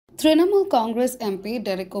Trinamool Congress MP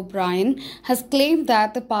Derek O'Brien has claimed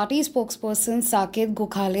that the party spokesperson Saket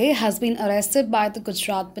Gokhale has been arrested by the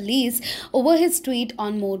Gujarat police over his tweet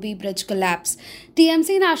on Morbi bridge collapse.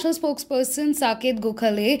 TMC national spokesperson Saket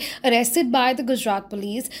Gokhale arrested by the Gujarat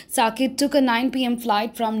police. Saket took a 9 p.m.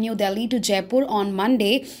 flight from New Delhi to Jaipur on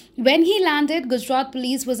Monday. When he landed, Gujarat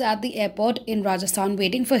police was at the airport in Rajasthan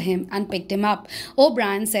waiting for him and picked him up,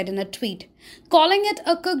 O'Brien said in a tweet. Calling it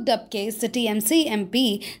a cooked-up case, the TMC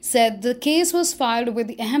MP said the case was filed with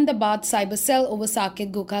the Ahmedabad cyber cell over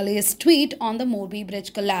Saket Gokhale's tweet on the Morbi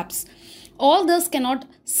bridge collapse. All this cannot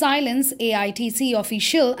silence AITC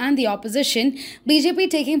official and the opposition, BJP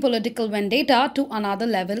taking political vendetta to another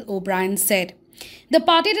level, O'Brien said. The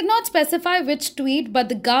party did not specify which tweet, but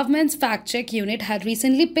the government's fact-check unit had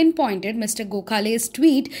recently pinpointed Mr. Gokhale's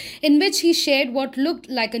tweet in which he shared what looked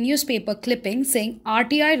like a newspaper clipping saying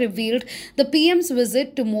RTI revealed the PM's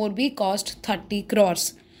visit to Morbi cost 30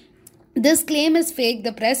 crores. This claim is fake,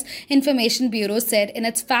 the Press Information Bureau said in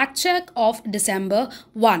its fact-check of December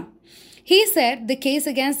 1. He said the case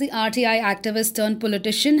against the RTI activist turned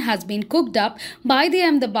politician has been cooked up by the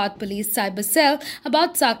Ahmedabad police cyber cell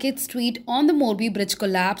about Saket's tweet on the Morbi bridge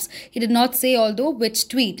collapse. He did not say although which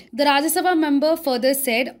tweet. The Rajya Sabha member further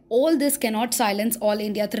said all this cannot silence All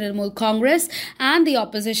India Trinamool Congress and the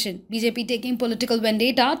opposition, BJP taking political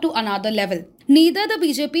vendetta to another level. Neither the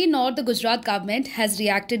BJP nor the Gujarat government has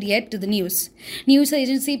reacted yet to the news. News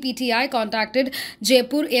agency PTI contacted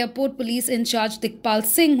Jaipur Airport Police in charge Dikpal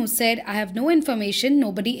Singh, who said, "I have no information,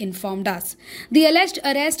 nobody informed us." The alleged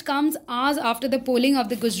arrest comes hours after the polling of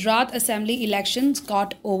the Gujarat Assembly elections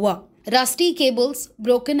got over. Rusty cables,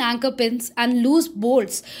 broken anchor pins and loose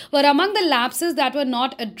bolts were among the lapses that were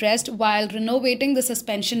not addressed while renovating the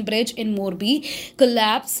suspension bridge in Morbi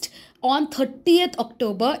collapsed on 30th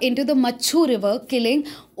October into the Machu River, killing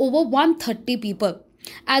over 130 people.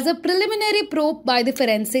 As a preliminary probe by the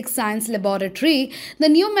Forensic Science Laboratory, the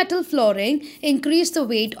new metal flooring increased the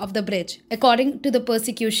weight of the bridge. According to the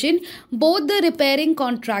prosecution, both the repairing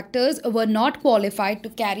contractors were not qualified to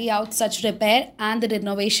carry out such repair and the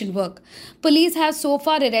renovation work. Police have so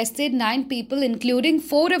far arrested 9 people, including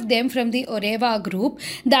 4 of them from the Oreva group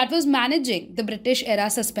that was managing the British-era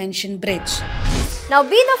suspension bridge. Now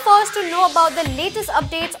be the first to know about the latest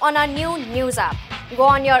updates on our new news app. Go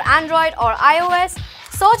on your Android or iOS,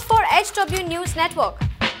 search for HW News Network.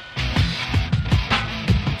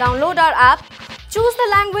 Download our app, choose the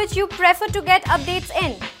language you prefer to get updates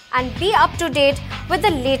in, and be up to date with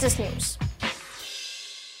the latest news.